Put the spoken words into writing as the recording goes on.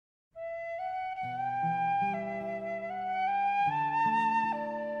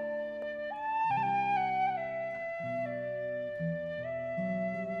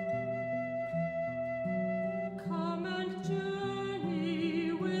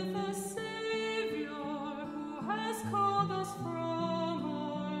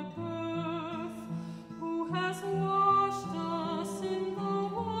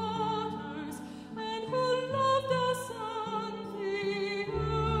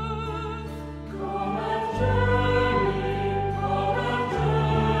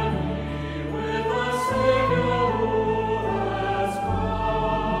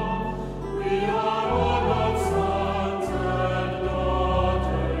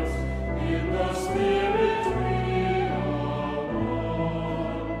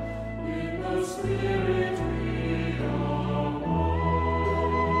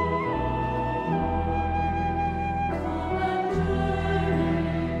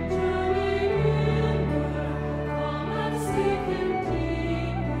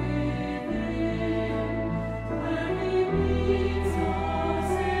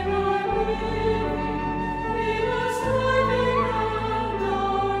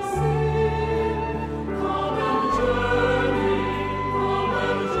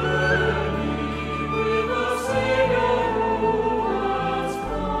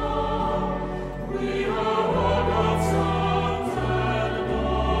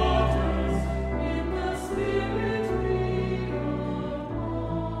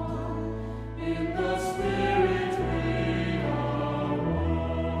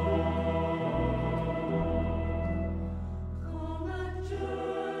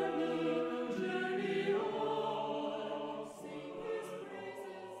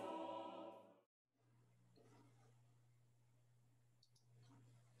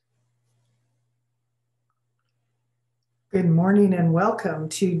Good morning and welcome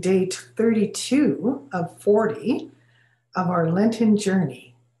to day 32 of 40 of our Lenten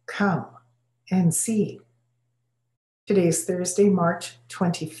journey. Come and see. Today is Thursday, March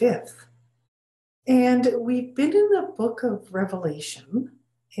 25th. And we've been in the book of Revelation,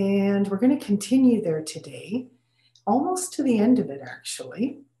 and we're going to continue there today, almost to the end of it,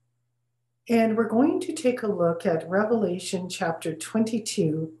 actually. And we're going to take a look at Revelation chapter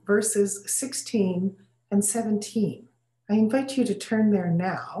 22, verses 16 and 17. I invite you to turn there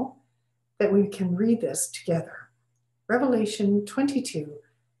now that we can read this together. Revelation 22,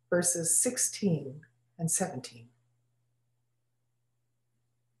 verses 16 and 17.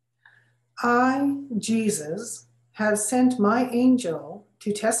 I, Jesus, have sent my angel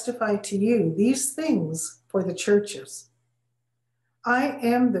to testify to you these things for the churches. I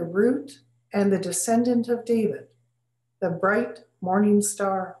am the root and the descendant of David, the bright morning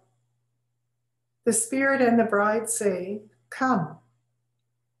star. The Spirit and the bride say, come.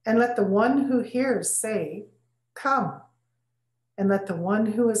 And let the one who hears say, come. And let the one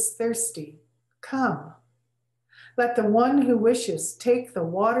who is thirsty come. Let the one who wishes take the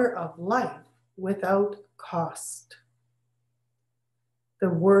water of life without cost.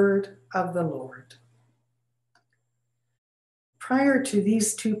 The word of the Lord. Prior to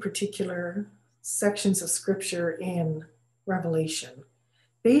these two particular sections of scripture in Revelation,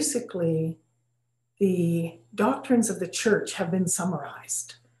 basically, the doctrines of the church have been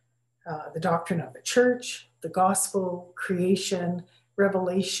summarized. The doctrine of the church, the gospel, creation,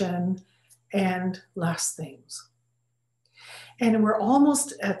 revelation, and last things. And we're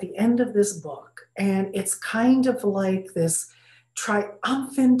almost at the end of this book, and it's kind of like this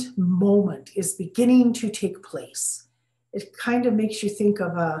triumphant moment is beginning to take place. It kind of makes you think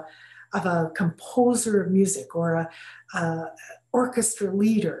of a composer of music or a orchestra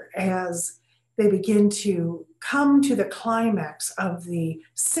leader as they begin to come to the climax of the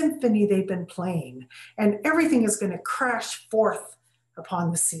symphony they've been playing, and everything is going to crash forth upon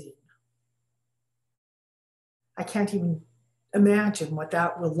the scene. I can't even imagine what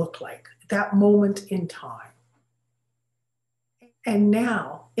that will look like, that moment in time. And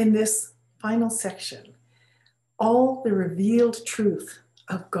now, in this final section, all the revealed truth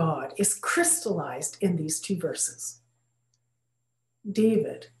of God is crystallized in these two verses.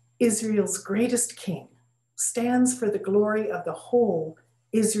 David, Israel's greatest king, stands for the glory of the whole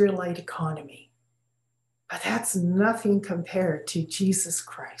Israelite economy. But that's nothing compared to Jesus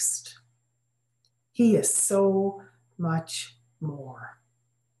Christ. He is so much more.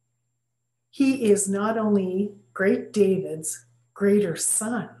 He is not only great David's greater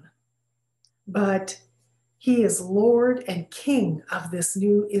son, but he is Lord and King of this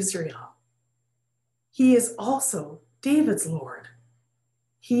new Israel. He is also David's Lord.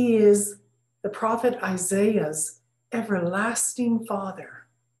 He is the prophet Isaiah's everlasting father.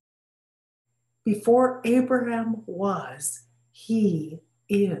 Before Abraham was, he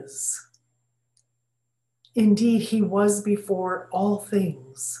is. Indeed, he was before all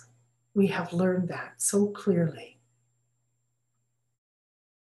things. We have learned that so clearly.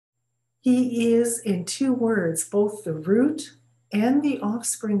 He is, in two words, both the root and the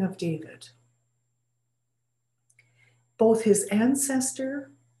offspring of David, both his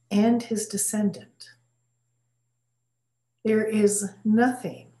ancestor and his descendant. There is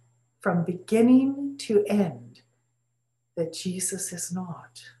nothing from beginning to end that Jesus is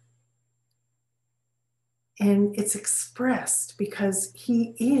not. And it's expressed because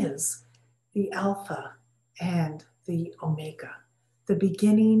he is the Alpha and the Omega, the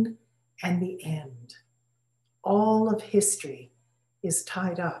beginning and the end. All of history is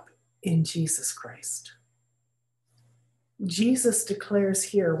tied up in Jesus Christ. Jesus declares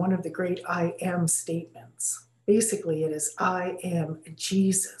here one of the great I am statements. Basically, it is, I am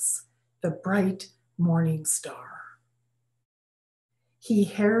Jesus, the bright morning star. He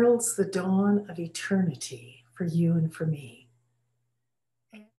heralds the dawn of eternity for you and for me.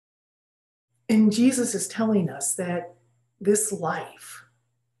 And Jesus is telling us that this life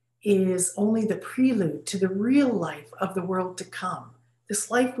is only the prelude to the real life of the world to come.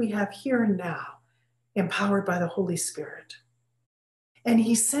 This life we have here and now, empowered by the Holy Spirit. And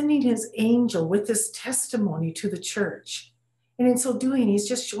he's sending his angel with this testimony to the church. And in so doing, he's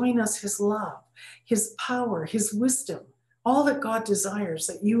just showing us his love, his power, his wisdom, all that God desires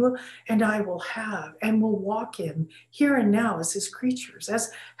that you and I will have and will walk in here and now as his creatures,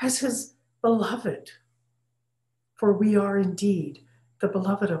 as his beloved. For we are indeed the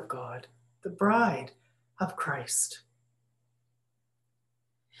beloved of God, the bride of Christ.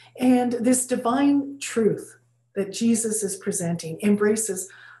 And this divine truth that Jesus is presenting embraces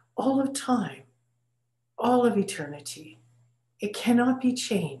all of time, all of eternity, It cannot be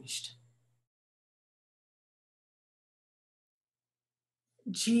changed.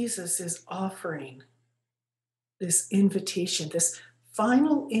 Jesus is offering this invitation, this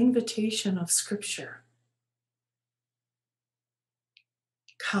final invitation of Scripture.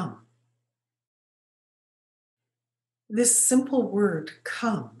 Come. This simple word,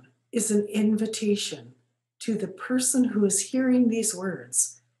 come, is an invitation to the person who is hearing these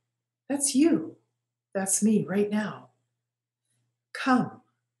words. That's you. That's me right now. Come.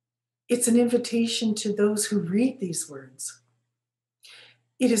 It's an invitation to those who read these words.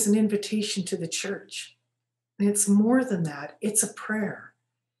 It is an invitation to the church. And it's more than that. It's a prayer.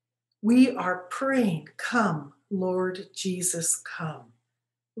 We are praying, come, Lord Jesus, come.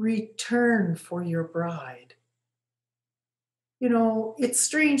 Return for your bride. You know, it's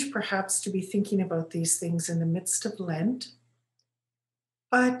strange perhaps to be thinking about these things in the midst of Lent,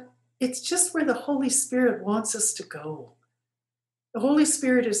 but it's just where the Holy Spirit wants us to go. The Holy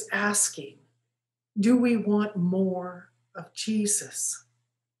Spirit is asking, do we want more of Jesus?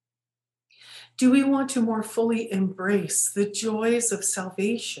 Do we want to more fully embrace the joys of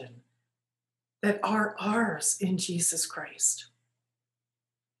salvation that are ours in Jesus Christ?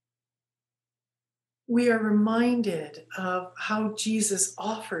 We are reminded of how Jesus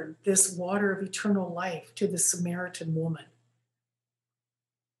offered this water of eternal life to the Samaritan woman.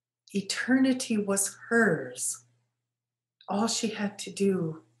 Eternity was hers. All she had to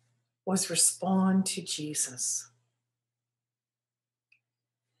do was respond to Jesus.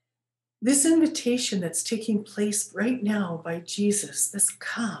 This invitation that's taking place right now by Jesus, this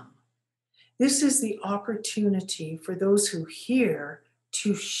come, this is the opportunity for those who hear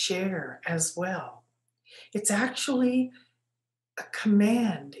to share as well. It's actually a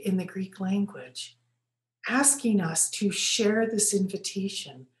command in the Greek language, asking us to share this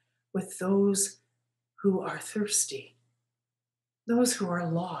invitation with those who are thirsty, those who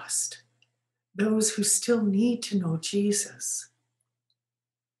are lost, those who still need to know Jesus.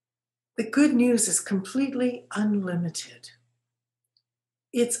 The good news is completely unlimited.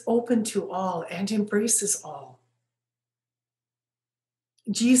 It's open to all and embraces all.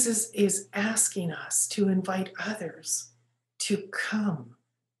 Jesus is asking us to invite others to come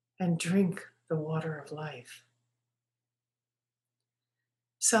and drink the water of life.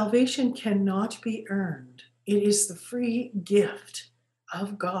 Salvation cannot be earned. It is the free gift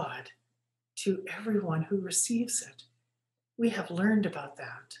of God to everyone who receives it. We have learned about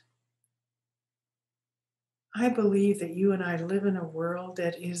that. I believe that you and I live in a world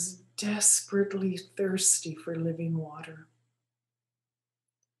that is desperately thirsty for living water.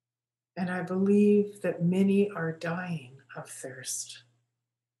 And I believe that many are dying of thirst.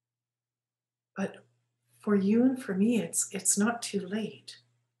 But for you and for me, it's not too late.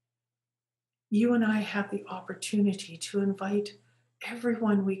 You and I have the opportunity to invite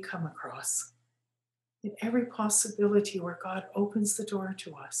everyone we come across in every possibility where God opens the door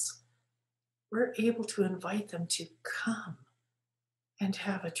to us. We're able to invite them to come and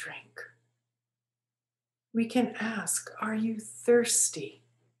have a drink. We can ask, are you thirsty?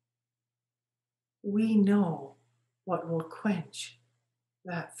 We know what will quench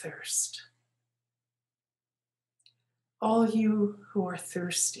that thirst. All you who are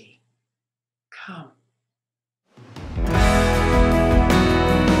thirsty, come.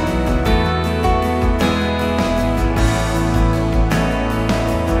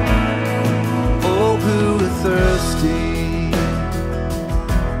 All who are thirsty,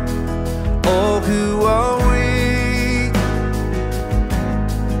 all who are weak,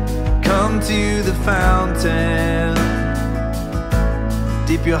 come to the fountain,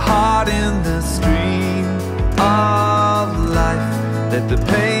 dip your heart in the stream of life. Let the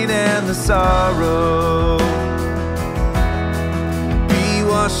pain and the sorrow be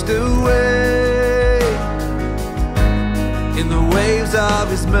washed away in the waves of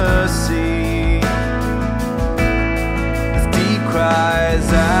His mercy. As deep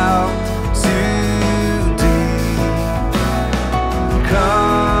cries out to deep,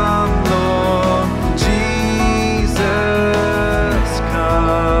 come Lord Jesus,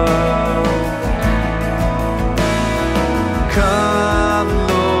 come. Come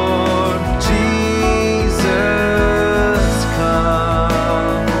Lord Jesus,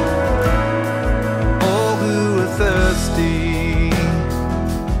 come. All who are thirsty,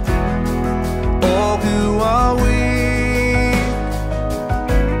 all who are weak,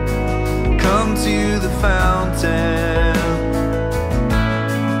 come to the fountain,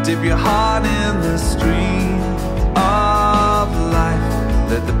 dip your heart in the stream of life.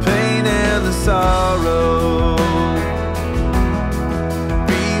 Let the pain and the sorrow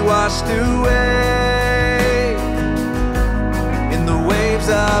be washed away waves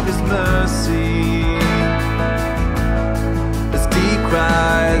of his mercy, as deep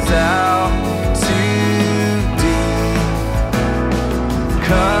cries out to deep.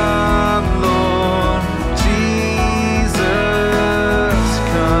 Come, Lord Jesus,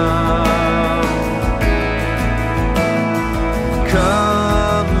 come.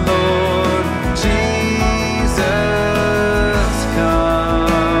 Come, Lord Jesus, come.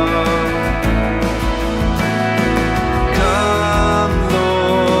 Come,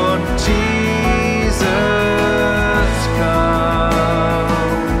 Lord Jesus, come.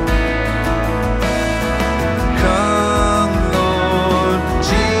 Come, Lord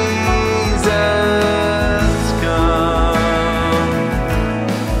Jesus, come.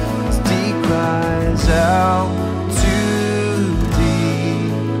 As deep cries out to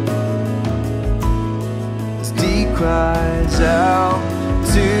thee, as deep cries out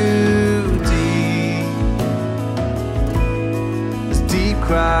to thee, as deep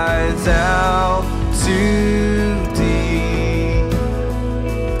cries out to thee.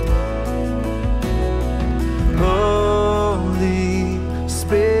 Holy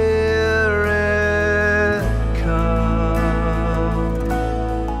Spirit, come.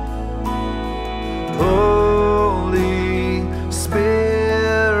 Holy Spirit,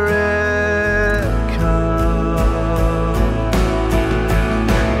 come.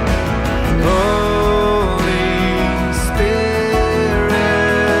 Holy Spirit,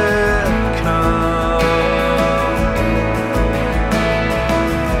 come.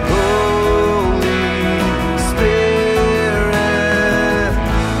 Holy Spirit,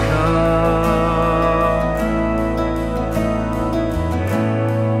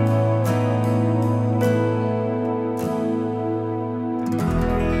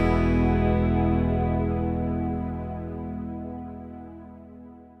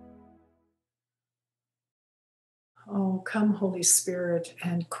 Oh, come, Holy Spirit,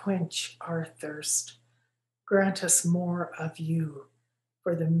 and quench our thirst. Grant us more of you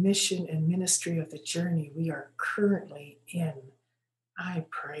for the mission and ministry of the journey we are currently in. I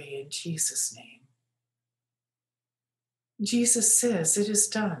pray in Jesus' name. Jesus says, "It is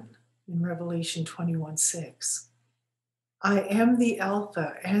done," in Revelation 21:6. I am the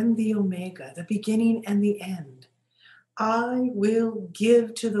Alpha and the Omega, the beginning and the end. I will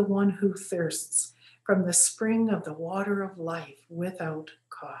give to the one who thirsts from the spring of the water of life without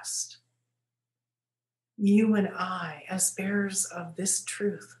cost. You and I, as bearers of this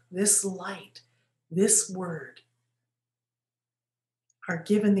truth, this light, this word, are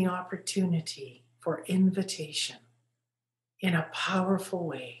given the opportunity for invitation in a powerful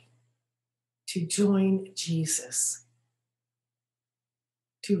way to join Jesus,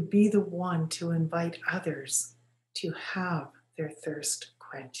 to be the one to invite others to have their thirst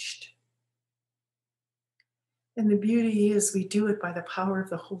quenched. And the beauty is we do it by the power of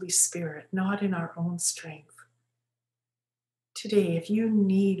the Holy Spirit, not in our own strength. Today, if you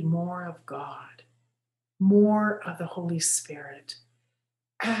need more of God, more of the Holy Spirit,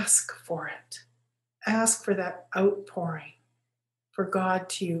 ask for it. Ask for that outpouring, for God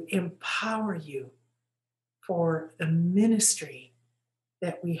to empower you for the ministry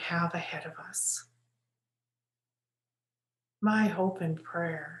that we have ahead of us. My hope and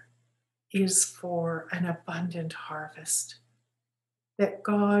prayer is for an abundant harvest, that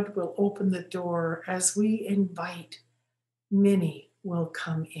God will open the door as we invite, many will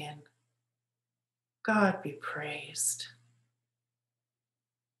come in. God be praised.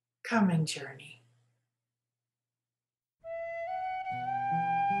 Come and journey.